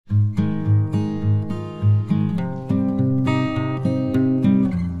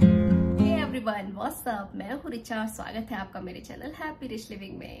रिचा और स्वागत है आपका मेरे चैनल हैप्पी रिच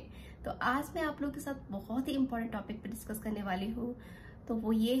लिविंग में। तो आज मैं आप लोगों के साथ बहुत ही इंपॉर्टेंट टॉपिक पर डिस्कस करने वाली हूँ। तो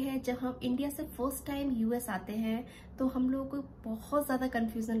वो ये है, जब हम इंडिया से फर्स्ट टाइम यूएस आते हैं तो हम लोगों को बहुत ज़्यादा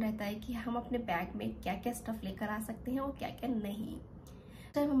कंफ्यूजन रहता है कि हम अपने बैग में क्या क्या स्टफ लेकर आ सकते हैं और क्या क्या नहीं।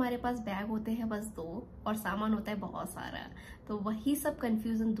 टाइम हमारे पास बैग होते हैं बस 2 और सामान होता है बहुत सारा। तो वही सब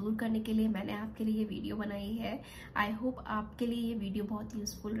कंफ्यूजन दूर करने के लिए मैंने आपके लिए ये वीडियो बनाई है। आई होप आपके लिए ये वीडियो बहुत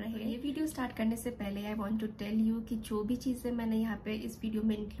यूजफुल रहे। ये वीडियो स्टार्ट करने से पहले I want to tell you कि जो भी चीज़ें मैंने यहाँ पे इस वीडियो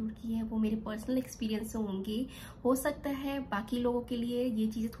में इंक्लूड की हैं वो मेरे पर्सनल एक्सपीरियंस से होंगी। हो सकता है बाकी लोगों के लिए ये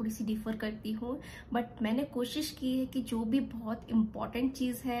चीज़ें थोड़ी सी डिफर करती हूँ, बट मैंने कोशिश की है कि जो भी बहुत इंपॉर्टेंट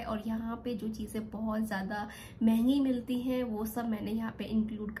चीज़ है और यहाँ पे जो चीज़ें बहुत ज़्यादा महंगी मिलती हैं वो सब मैंने यहाँ पे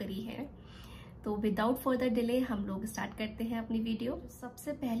इंक्लूड करी है। तो विदाउट फर्दर डिले हम लोग स्टार्ट करते हैं अपनी वीडियो।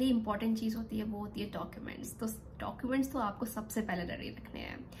 सबसे पहले इंपॉर्टेंट चीज़ होती है वो होती है डॉक्यूमेंट्स। तो डॉक्यूमेंट्स तो आपको सबसे पहले रेडी रखने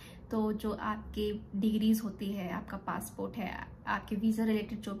हैं। तो जो आपके डिग्रीज होती है, आपका पासपोर्ट है, आपके वीज़ा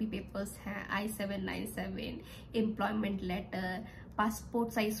रिलेटेड जो भी पेपर्स हैं, I-797, employment letter, passport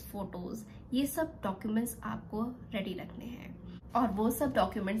size photos, ये सब डॉक्यूमेंट्स आपको रेडी रखने हैं और वो सब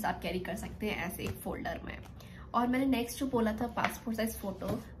डॉक्यूमेंट्स आप कैरी कर सकते हैं ऐसे एक फोल्डर में। और मैंने नेक्स्ट जो बोला था पासपोर्ट साइज फोटो,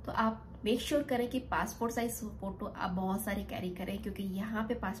 तो आप मेक श्योर करें कि पासपोर्ट साइज फोटो आप बहुत सारे कैरी करें, क्योंकि यहाँ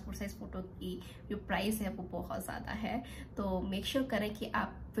पे पासपोर्ट साइज फोटो की जो प्राइस है वो बहुत ज़्यादा है। तो मेक श्योर करें कि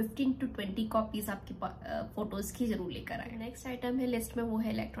आप 15 to 20 कॉपीज आपकी फोटोज की जरूर लेकर आए। नेक्स्ट आइटम है लिस्ट में वो है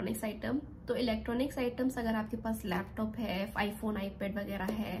इलेक्ट्रॉनिक्स आइटम। तो इलेक्ट्रॉनिक्स आइटम्स अगर आपके पास लैपटॉप है, आईफोन, आईपैड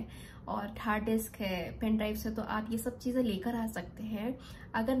वगैरह है और हार्ड डिस्क है, पेन ड्राइव से, तो आप ये सब चीज़ें लेकर आ सकते हैं।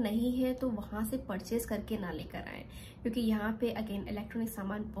 अगर नहीं है तो वहाँ से परचेज करके ना लेकर आए, क्योंकि यहाँ पे अगेन इलेक्ट्रॉनिक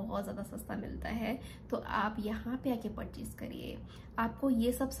सामान बहुत ज़्यादा सस्ता मिलता है। तो आप यहाँ पे आके परचेज करिए। आपको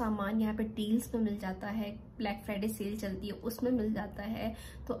ये सब सामान यहाँ पे डील्स में मिल जाता है, ब्लैक फ्राइडे सेल चलती है उसमें मिल जाता है,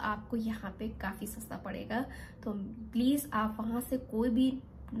 तो आपको यहाँ पे काफ़ी सस्ता पड़ेगा। तो प्लीज़ आप वहाँ से कोई भी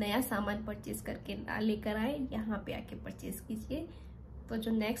नया सामान परचेज करके ना लेकर आए, यहाँ पे आके परचेज कीजिए। तो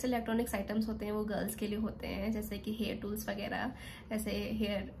जो नेक्स्ट इलेक्ट्रॉनिक्स आइटम्स होते हैं वो गर्ल्स के लिए होते हैं, जैसे कि हेयर टूल्स वगैरह, जैसे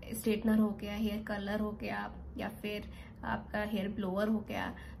हेयर स्ट्रेटनर हो गया, हेयर कलर हो गया, या फिर आपका हेयर ब्लोअर हो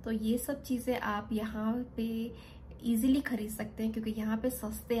गया। तो ये सब चीज़ें आप यहाँ पे इजीली खरीद सकते हैं, क्योंकि यहाँ पे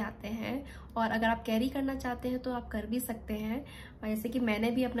सस्ते आते हैं। और अगर आप कैरी करना चाहते हैं तो आप कर भी सकते हैं। जैसे कि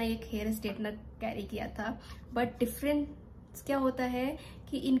मैंने भी अपना एक हेयर स्ट्रेटनर कैरी किया था, बट डिफरेंट क्या होता है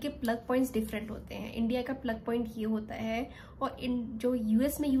कि इनके प्लग पॉइंट्स डिफरेंट होते हैं। इंडिया का प्लग पॉइंट ये होता है और इन जो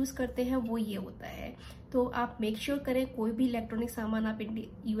यूएस में यूज करते हैं वो ये होता है। तो आप मेक श्योर करें कोई भी इलेक्ट्रॉनिक सामान आप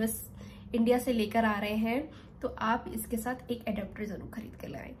इंडिया से लेकर आ रहे हैं तो आप इसके साथ एक एडेप्टर जरूर खरीद के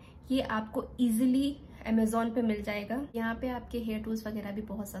लाएं। ये आपको इजीली अमेजोन पे मिल जाएगा। यहाँ पे आपके हेयर टूल्स वगैरह भी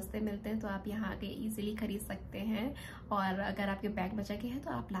बहुत सस्ते मिलते हैं, तो आप यहाँ आके इजीली खरीद सकते हैं। और अगर आपके बैग में जगह है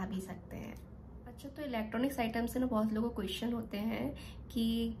तो आप ला भी सकते हैं। अच्छा, तो इलेक्ट्रॉनिक्स आइटम से ना बहुत लोगों को क्वेश्चन होते हैं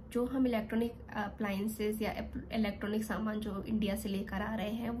कि जो हम इलेक्ट्रॉनिक अप्लायंसेस या इलेक्ट्रॉनिक सामान जो इंडिया से लेकर आ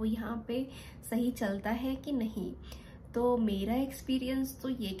रहे हैं वो यहाँ पे सही चलता है कि नहीं। तो मेरा एक्सपीरियंस तो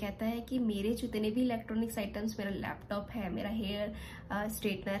ये कहता है कि मेरे जितने भी इलेक्ट्रॉनिक्स आइटम्स, मेरा लैपटॉप है, मेरा हेयर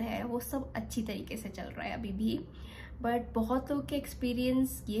स्ट्रेटनर है, वो सब अच्छी तरीके से चल रहा है अभी भी। बट बहुत लोग के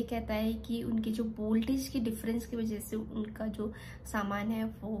एक्सपीरियंस ये कहता है कि उनकी जो वोल्टेज की डिफरेंस की वजह से उनका जो सामान है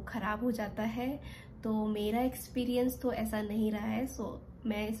वो ख़राब हो जाता है। तो मेरा एक्सपीरियंस तो ऐसा नहीं रहा है, सो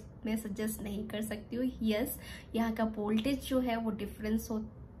मैं सजेस्ट नहीं कर सकती हूँ। यस, यहाँ का वोल्टेज जो है वो डिफरेंट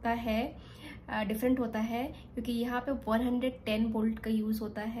होता है, क्योंकि यहाँ पे 110 वोल्ट का यूज़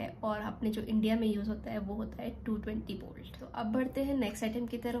होता है और अपने जो इंडिया में यूज़ होता है वो होता है 220 वोल्ट। तो अब बढ़ते हैं नेक्स्ट आइटम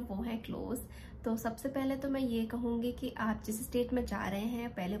की तरफ, वो है क्लोथ्स। तो सबसे पहले तो मैं ये कहूँगी कि आप जिस स्टेट में जा रहे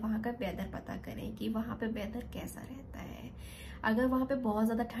हैं पहले वहाँ का वेदर पता करें कि वहाँ पे वेदर कैसा रहता है। अगर वहाँ पे बहुत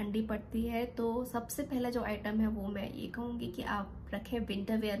ज़्यादा ठंडी पड़ती है तो सबसे पहला जो आइटम है वो मैं ये कहूँगी कि आप रखें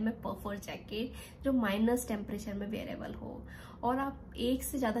विंटर वेयर में पफर जैकेट, जो माइनस टेम्परेचर में वेयरेबल हो। और आप एक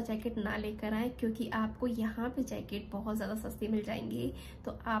से ज़्यादा जैकेट ना लेकर आएँ, क्योंकि आपको यहाँ पे जैकेट बहुत ज़्यादा सस्ती मिल जाएंगी,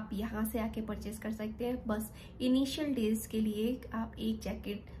 तो आप यहाँ से आके परचेज कर सकते हैं। बस इनिशियल डेज के लिए आप एक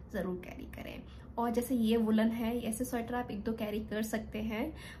जैकेट ज़रूर कैरी करें। और जैसे ये वुलन है, ऐसे स्वेटर आप 1-2 कैरी कर सकते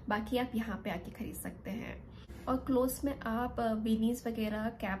हैं, बाकी आप यहाँ पे आके खरीद सकते हैं। और क्लोथ्स में आप बीनीज वगैरह,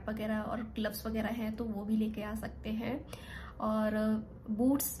 कैप वगैरह और ग्लव्स वगैरह हैं तो वो भी लेके आ सकते हैं। और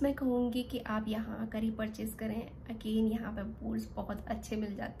बूट्स मैं कहूँगी कि आप यहाँ आकर ही परचेज करें। अगेन यहाँ पे बूट्स बहुत अच्छे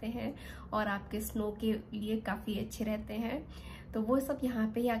मिल जाते हैं और आपके स्नो के लिए काफ़ी अच्छे रहते हैं, तो वो सब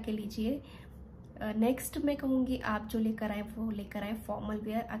यहाँ पे ही आके लीजिए। नेक्स्ट मैं कहूँगी आप जो लेकर आए वो लेकर आए फॉर्मल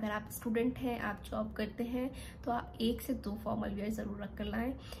वेयर। अगर आप स्टूडेंट हैं, आप जॉब करते हैं, तो आप 1 से 2 फॉर्मल वेयर ज़रूर रख कर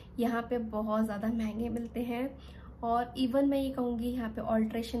लाएँ। यहाँ पे बहुत ज़्यादा महंगे मिलते हैं और इवन मैं ये कहूँगी यहाँ पे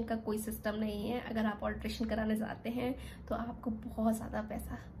ऑल्ट्रेशन का कोई सिस्टम नहीं है। अगर आप ऑल्ट्रेशन कराने जाते हैं तो आपको बहुत ज़्यादा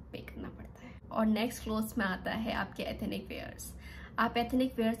पैसा पे करना पड़ता है। और नेक्स्ट क्लोज में आता है आपके एथनिक वेयर्स। आप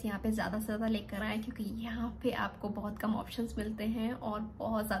एथनिक वेयर्स यहाँ पे ज़्यादा से ज़्यादा लेकर आएँ, क्योंकि यहाँ पे आपको बहुत कम ऑप्शंस मिलते हैं और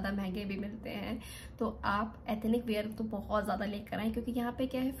बहुत ज़्यादा महंगे भी मिलते हैं। तो आप एथनिक वेयर तो बहुत ज़्यादा लेकर आएँ, क्योंकि यहाँ पे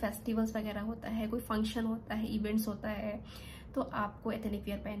क्या है, फेस्टिवल्स वगैरह होता है, कोई फंक्शन होता है, इवेंट्स होता है, तो आपको एथनिक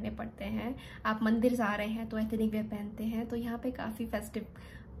वेयर पहनने पड़ते हैं। आप मंदिर जा रहे हैं तो एथनिक वेयर पहनते हैं। तो यहाँ पे काफ़ी फेस्टिव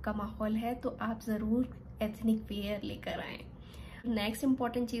का माहौल है, तो आप ज़रूर एथनिक वेयर लेकर आएँ। नेक्स्ट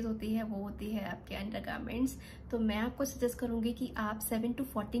इंपॉर्टेंट चीज़ होती है वो होती है आपके अंडरगारमेंट्स। तो मैं आपको सजेस्ट करूंगी कि आप 7 to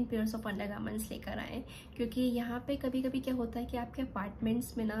 14 पेयर्स ऑफ अंडरगारमेंट्स लेकर आएँ, क्योंकि यहाँ पे कभी कभी क्या होता है कि आपके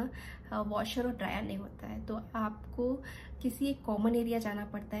अपार्टमेंट्स में ना वॉशर और ड्रायर नहीं होता है, तो आपको किसी एक कॉमन एरिया जाना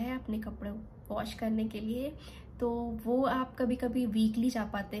पड़ता है अपने कपड़े वॉश करने के लिए। तो वो आप कभी कभी वीकली जा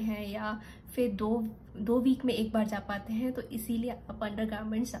पाते हैं या फिर दो वीक में एक बार जा पाते हैं, तो इसीलिए आप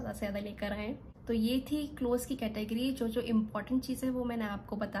अंडरगारमेंट्स ज़्यादा से ज़्यादा लेकर आएँ। तो ये थी क्लोथ्स की कैटेगरी। जो इम्पोर्टेंट चीज़ है वो मैंने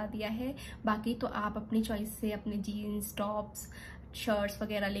आपको बता दिया है। बाकी तो आप अपनी चॉइस से अपने जीन्स, टॉप्स, शर्ट्स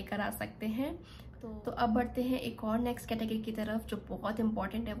वगैरह लेकर आ सकते हैं। तो अब बढ़ते हैं एक और नेक्स्ट कैटेगरी की तरफ जो बहुत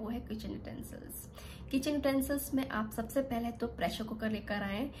इंपॉर्टेंट है, वो है किचन यूटेंसिल्स। किचन यूटेंसिल्स में आप सबसे पहले तो प्रेशर कुकर लेकर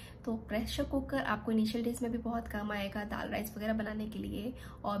आएँ। तो प्रेशर कुकर आपको इनिशियल डेज में भी बहुत काम आएगा दाल राइस वगैरह बनाने के लिए।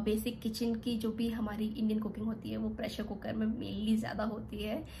 और बेसिक किचन की जो भी हमारी इंडियन कुकिंग होती है वो प्रेशर कुकर में मेनली ज़्यादा होती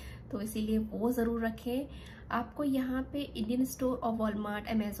है, तो इसीलिए वो ज़रूर रखें। आपको यहाँ पे इंडियन स्टोर और वॉलमार्ट,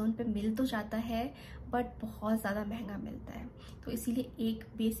 अमेजोन पे मिल तो जाता है, बट बहुत ज़्यादा महंगा मिलता है, तो इसीलिए एक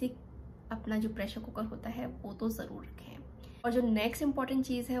बेसिक अपना जो प्रेशर कुकर होता है वो तो ज़रूर रखें। और जो नेक्स्ट इम्पॉर्टेंट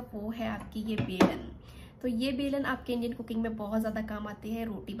चीज़ है वो है आपकी ये बेलन। तो ये बेलन आपके इंडियन कुकिंग में बहुत ज़्यादा काम आती है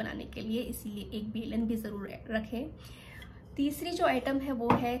रोटी बनाने के लिए, इसीलिए एक बेलन भी ज़रूर रखें। तीसरी जो आइटम है वो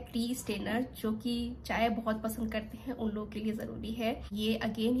है टी स्टेनर, जो कि चाय बहुत पसंद करते हैं उन लोगों के लिए ज़रूरी है। ये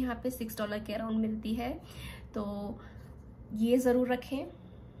अगेन यहाँ पे $6 के अराउंड मिलती है, तो ये ज़रूर रखें।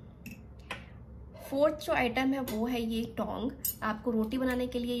 फोर्थ जो आइटम है वो है ये टोंग। आपको रोटी बनाने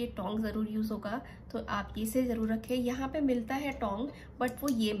के लिए ये टोंग ज़रूर यूज़ होगा, तो आप ये से ज़रूर रखें। यहाँ पे मिलता है टोंग, बट वो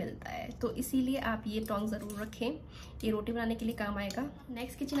ये मिलता है, तो इसीलिए आप ये टोंग ज़रूर रखें, ये रोटी बनाने के लिए काम आएगा।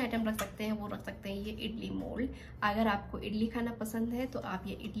 नेक्स्ट किचन आइटम रख सकते हैं, वो रख सकते हैं ये इडली मोल्ड। अगर आपको इडली खाना पसंद है तो आप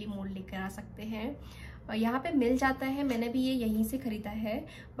ये इडली मोल्ड लेकर आ सकते हैं। यहाँ पे मिल जाता है, मैंने भी ये यहीं से ख़रीदा है,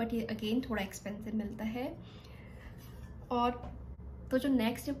 बट ये अगेन थोड़ा एक्सपेंसिव मिलता है। और तो जो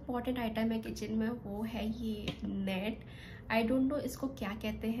नेक्स्ट इम्पॉर्टेंट आइटम है किचन में वो है ये नेट। आई डोंट नो इसको क्या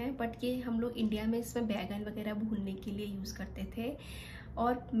कहते हैं, बट ये हम लोग इंडिया में इसमें बैगन वगैरह भूनने के लिए यूज़ करते थे,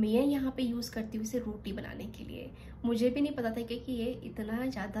 और मैं यहाँ पे यूज़ करती हूँ इसे रोटी बनाने के लिए। मुझे भी नहीं पता था कि ये इतना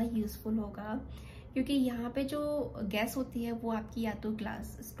ज़्यादा यूज़फुल होगा, क्योंकि यहाँ पे जो गैस होती है वो आपकी या तो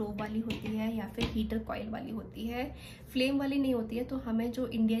ग्लास स्टोव वाली होती है या फिर हीटर कॉइल वाली होती है, फ्लेम वाली नहीं होती है। तो हमें जो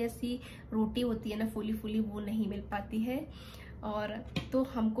इंडिया जैसी रोटी होती है ना फुली फुली, वो नहीं मिल पाती है, और तो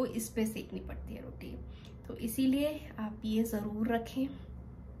हमको इस पे सेकनी पड़ती है रोटी, तो इसीलिए आप ये ज़रूर रखें।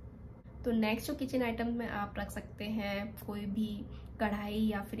 तो नेक्स्ट जो किचन आइटम में आप रख सकते हैं कोई भी कढ़ाई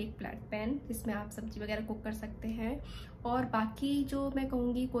या फिर एक फ्लैट पैन, जिसमें आप सब्जी वगैरह कुक कर सकते हैं। और बाकी जो मैं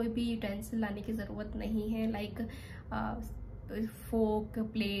कहूँगी कोई भी यूटेंसिल लाने की ज़रूरत नहीं है, लाइक फोक,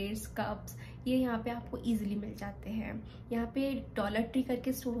 प्लेट्स, कप्स, ये यहाँ पे आपको इजीली मिल जाते हैं। यहाँ पे डॉलर ट्री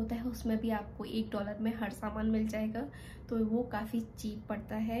करके स्टोर होता है, उसमें भी आपको $1 में हर सामान मिल जाएगा, तो वो काफ़ी चीप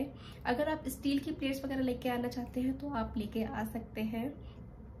पड़ता है। अगर आप स्टील की प्लेट्स वगैरह लेके आना चाहते हैं तो आप लेके आ सकते हैं,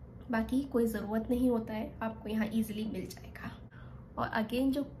 बाकी कोई ज़रूरत नहीं होता है, आपको यहाँ ईजिली मिल जाएगा। और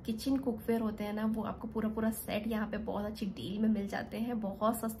अगेन जो किचन कुकवेयर होते हैं ना, वो आपको पूरा सेट यहाँ पे बहुत अच्छी डील में मिल जाते हैं,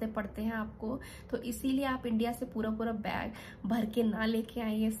 बहुत सस्ते पड़ते हैं आपको। तो इसीलिए आप इंडिया से पूरा बैग भर के ना लेके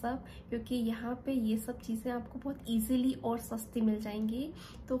आए ये सब, क्योंकि यहाँ पे ये सब चीज़ें आपको बहुत इजीली और सस्ती मिल जाएंगी।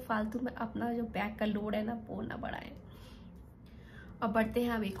 तो फालतू में अपना जो बैग का लोड है ना वो ना बढ़ाएं। अब बढ़ते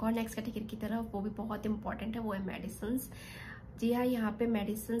हैं अब एक और नेक्स्ट कैटेगरी की तरफ, वो भी बहुत इंपॉर्टेंट है, वो है मेडिसिन्स। जी हाँ, यहाँ पे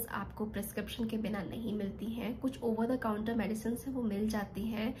मेडिसिन्स आपको प्रिस्क्रिप्शन के बिना नहीं मिलती हैं। कुछ ओवर द काउंटर मेडिसिन्स हैं वो मिल जाती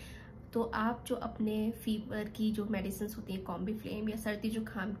हैं, तो आप जो अपने फीवर की जो मेडिसिन्स होती हैं, कॉम्बीफ्लेम या सर्दी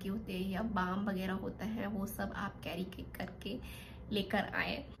जुकाम की होती है या बाम वगैरह होता है, वो सब आप कैरी करके लेकर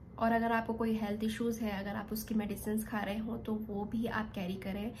आए। और अगर आपको कोई हेल्थ इश्यूज है, अगर आप उसकी मेडिसिन खा रहे हो तो वो भी आप कैरी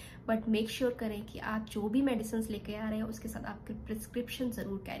करें, बट मेक श्योर करें कि आप जो भी मेडिसिन लेके आ रहे हैं उसके साथ आपकी प्रिस्क्रिप्शन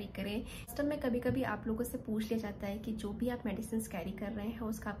जरूर कैरी करें। सिस्टम में कभी कभी आप लोगों से पूछ लिया जाता है कि जो भी आप मेडिसिन कैरी कर रहे हैं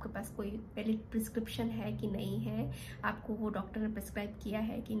उसका आपके पास कोई वैलिड प्रिस्क्रिप्शन है कि नहीं है, आपको वो डॉक्टर ने प्रिस्क्राइब किया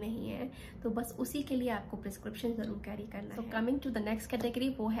है कि नहीं है, तो बस उसी के लिए आपको प्रिस्क्रिप्शन जरूर कैरी करना है। Coming to the next category,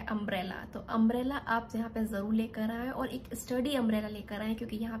 वो है अम्ब्रेला। तो अम्ब्रेला आप यहाँ पे जरूर लेकर आए, और एक स्टडी अम्ब्रेला लेकर आए,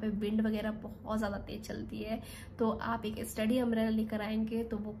 क्योंकि यहाँ पे विंड वगैरह बहुत ज़्यादा तेज चलती है, तो आप एक स्टडी अम्ब्रेला लेकर आएंगे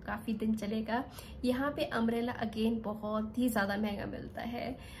तो वो काफ़ी दिन चलेगा। यहाँ पे अम्ब्रेला अगेन बहुत ही ज़्यादा महंगा मिलता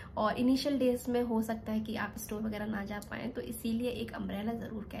है और इनिशियल डेज में हो सकता है कि आप स्टोर वगैरह ना जा पाएँ, तो इसीलिए एक अम्ब्रेला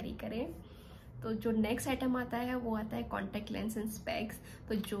ज़रूर कैरी करें। तो जो नेक्स्ट आइटम आता है वो आता है कॉन्टैक्ट लेंस एंड स्पेक्स।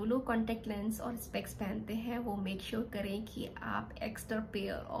 तो जो लोग कॉन्टैक्ट लेंस और स्पेक्स पहनते हैं वो मेक श्योर करें कि आप extra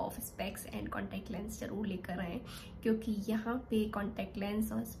pair of specs and contact lens जरूर लेकर आएँ, क्योंकि यहाँ पे कॉन्टैक्ट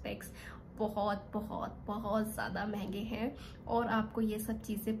लेंस और स्पेक्स बहुत बहुत बहुत ज़्यादा महंगे हैं और आपको ये सब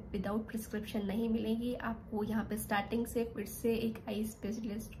चीज़ें विदाउट प्रिस्क्रिप्शन नहीं मिलेंगी। आपको यहाँ पे स्टार्टिंग से फिर से एक आई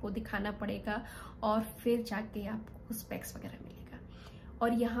स्पेशलिस्ट को दिखाना पड़ेगा और फिर जाके आपको स्पेक्स वगैरह मिलेगा।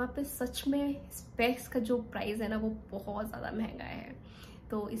 और यहाँ पे सच में स्पेक्स का जो प्राइस है ना वो बहुत ज़्यादा महंगा है,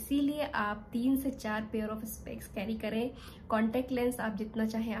 तो इसीलिए आप 3 से 4 पेयर ऑफ स्पेक्स कैरी करें। कॉन्टैक्ट लेंस आप जितना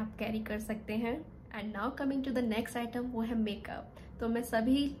चाहें आप कैरी कर सकते हैं। And now coming to the next item, वो है मेकअप। तो मैं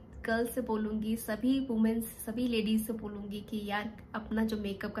सभी गर्ल्स से बोलूँगी, सभी वुमेन्स, सभी लेडीज से बोलूँगी कि यार अपना जो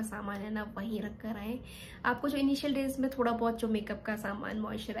मेकअप का सामान है ना वहीं रख कर आएँ। आपको जो इनिशियल डेज में थोड़ा बहुत जो मेकअप का सामान,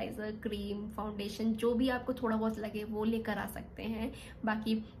 मॉइस्चराइजर, क्रीम, फाउंडेशन, जो भी आपको थोड़ा बहुत लगे वो लेकर आ सकते हैं।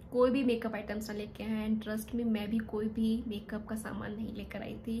 बाकी कोई भी मेकअप आइटम्स ना लेके आए। एंड ट्रस्ट में मैं भी कोई भी मेकअप का सामान नहीं लेकर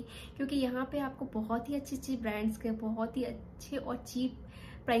आई थी, क्योंकि यहाँ पे आपको बहुत ही अच्छी अच्छी ब्रांड्स के बहुत ही अच्छे और चीप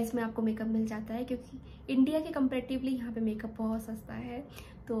प्राइस में आपको मेकअप मिल जाता है, क्योंकि इंडिया के कंपैरेटिवली यहाँ पे मेकअप बहुत सस्ता है।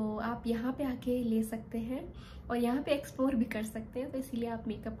 तो आप यहाँ पे आके ले सकते हैं और यहाँ पे एक्सप्लोर भी कर सकते हैं, तो इसीलिए आप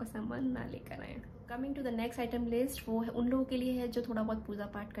मेकअप का सामान ना लेकर आएँ। Coming to the next item list, वो है उन लोगों के लिए है जो थोड़ा बहुत पूजा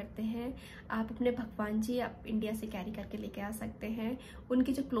पाठ करते हैं। आप अपने भगवान जी आप इंडिया से कैरी करके लेके आ सकते हैं।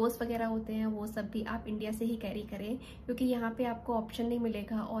 उनके जो क्लोथ्स वगैरह होते हैं वो सब भी आप इंडिया से ही कैरी करें, क्योंकि यहाँ पे आपको ऑप्शन नहीं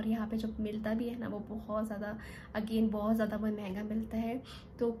मिलेगा और यहाँ पे जो मिलता भी है ना वो बहुत ज़्यादा बहुत ज़्यादा वो महंगा मिलता है।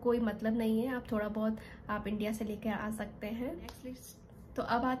 तो कोई मतलब नहीं है, आप थोड़ा बहुत आप इंडिया से लेकर आ सकते हैं। नेक्स्ट लिस्ट, तो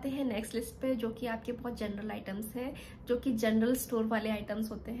अब आते हैं नेक्स्ट लिस्ट पे, जो कि आपके बहुत जनरल आइटम्स हैं, जो कि जनरल स्टोर वाले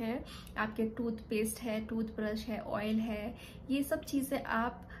आइटम्स होते हैं। आपके टूथपेस्ट है, टूथब्रश है, ऑयल है, ये सब चीज़ें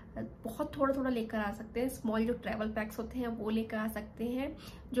आप बहुत थोड़ा थोड़ा लेकर आ सकते हैं। स्मॉल जो ट्रैवल पैक्स होते हैं वो लेकर आ सकते हैं,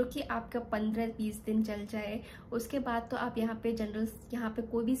 जो कि आपका 15-20 दिन चल जाए। उसके बाद तो आप यहाँ पे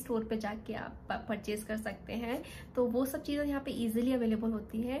कोई भी स्टोर पे जाके आप परचेज कर सकते हैं, तो वो सब चीज़ें यहाँ पे इजीली अवेलेबल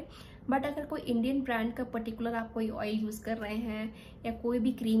होती है। बट अगर कोई इंडियन ब्रांड का पर्टिकुलर आप कोई ऑयल यूज़ कर रहे हैं या कोई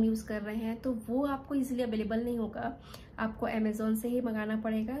भी क्रीम यूज़ कर रहे हैं तो वो आपको इजीली अवेलेबल नहीं होगा, आपको अमेज़ॉन से ही मंगाना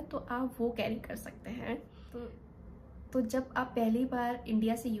पड़ेगा, तो आप वो कैरी कर सकते हैं। तो जब आप पहली बार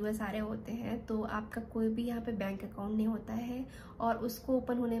इंडिया से यूएस आ रहे होते हैं तो आपका कोई भी यहाँ पे बैंक अकाउंट नहीं होता है और उसको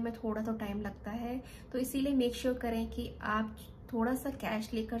ओपन होने में थोड़ा तो टाइम लगता है, तो इसीलिए मेक श्योर करें कि आप थोड़ा सा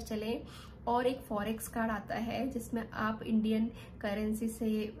कैश लेकर चलें। और एक फॉरेक्स कार्ड आता है जिसमें आप इंडियन करेंसी से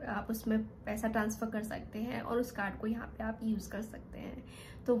आप उसमें पैसा ट्रांसफ़र कर सकते हैं और उस कार्ड को यहाँ पे आप यूज़ कर सकते हैं,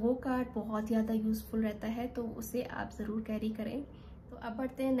 तो वो कार्ड बहुत ज़्यादा यूज़फुल रहता है, तो उसे आप ज़रूर कैरी करें। तो अब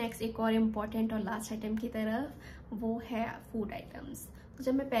बढ़ते हैं नेक्स्ट एक और इम्पॉर्टेंट और लास्ट आइटम की तरफ, वो है फूड आइटम्स। तो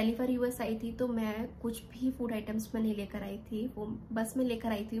जब मैं पहली बार यूएस आई थी तो मैं कुछ भी फूड आइटम्स में नहीं लेकर आई थी, वो बस में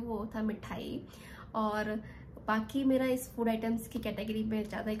लेकर आई थी वो था मिठाई, और बाकी मेरा इस फूड आइटम्स की कैटेगरी में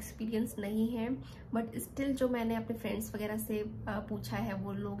ज़्यादा एक्सपीरियंस नहीं है। बट स्टिल जो मैंने अपने फ्रेंड्स वगैरह से पूछा है,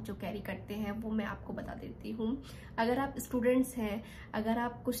 वो लोग जो कैरी करते हैं वो मैं आपको बता देती हूँ। अगर आप स्टूडेंट्स हैं, अगर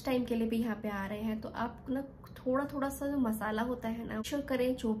आप कुछ टाइम के लिए भी यहाँ पे आ रहे हैं, तो आप ना थोड़ा सा जो मसाला होता है ना, श्योर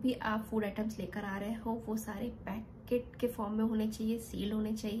करें जो भी आप फूड आइटम्स लेकर आ रहे हो वो सारे पैकेट के फॉर्म में होने चाहिए, सील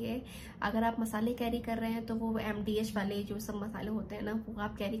होने चाहिए। अगर आप मसाले कैरी कर रहे हैं तो वो MDH वाले जो सब मसाले होते हैं ना वो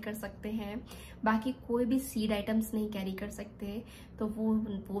आप कैरी कर सकते हैं। बाकी कोई भी सीड आइटम्स नहीं कैरी कर सकते, तो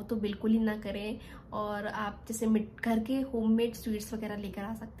वो तो बिल्कुल ही ना करें। और आप जैसे घर के होममेड स्वीट्स वगैरह लेकर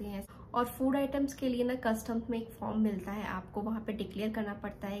आ सकते हैं। और फूड आइटम्स के लिए ना कस्टम्स में एक फॉर्म मिलता है, आपको वहाँ पे डिक्लेयर करना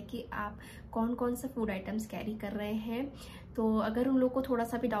पड़ता है कि आप कौन कौन से फूड आइटम्स कैरी कर रहे हैं। तो अगर उन लोग को थोड़ा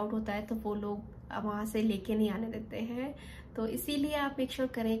सा भी डाउट होता है तो वो लोग वहाँ से लेके नहीं आने देते हैं। तो इसीलिए आप मेक श्योर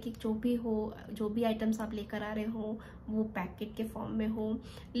करें कि जो भी आइटम्स आप लेकर आ रहे हो वो पैकेट के फॉर्म में हो।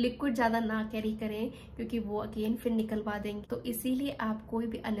 लिक्विड ज़्यादा ना कैरी करें क्योंकि वो अगेन फिर निकलवा देंगे, तो इसीलिए आप कोई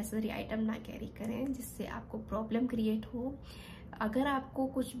भी अननेसेसरी आइटम ना कैरी करें जिससे आपको प्रॉब्लम क्रिएट हो। अगर आपको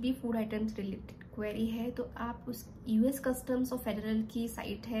कुछ भी फूड आइटम्स रिलेटेड क्वेरी है तो आप उस यूएस कस्टम्स और फेडरल की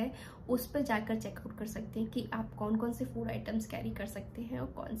साइट है उस पर जाकर चेकआउट कर सकते हैं कि आप कौन कौन से फूड आइटम्स कैरी कर सकते हैं और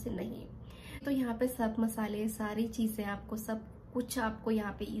कौन से नहीं। तो यहाँ पे सब मसाले, सारी चीज़ें आपको सब कुछ आपको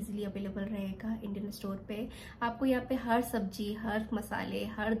यहाँ पे इजीली अवेलेबल रहेगा इंडियन स्टोर पे। आपको यहाँ पे हर सब्जी, हर मसाले,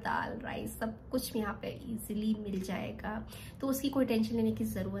 हर दाल, राइस, सब कुछ यहाँ पे इजीली मिल जाएगा, तो उसकी कोई टेंशन लेने की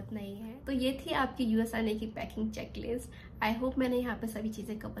ज़रूरत नहीं है। तो ये थी आपकी यूएस आने की पैकिंग चेकलिस्ट। आई होप मैंने यहाँ पे सभी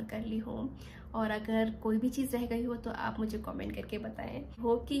चीज़ें कवर कर ली हो, और अगर कोई भी चीज़ रह गई हो तो आप मुझे कमेंट करके बताएं।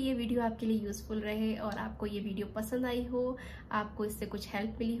 होप कि ये वीडियो आपके लिए यूजफुल रहे और आपको ये वीडियो पसंद आई हो, आपको इससे कुछ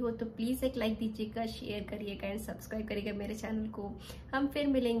हेल्प मिली हो, तो प्लीज़ एक लाइक दीजिएगा, शेयर करिएगा एंड सब्सक्राइब करिएगा मेरे चैनल को। हम फिर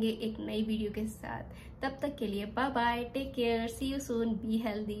मिलेंगे एक नई वीडियो के साथ। तब तक के लिए bye bye, take care, C you soon, be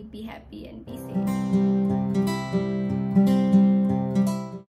healthy, be happy and be safe.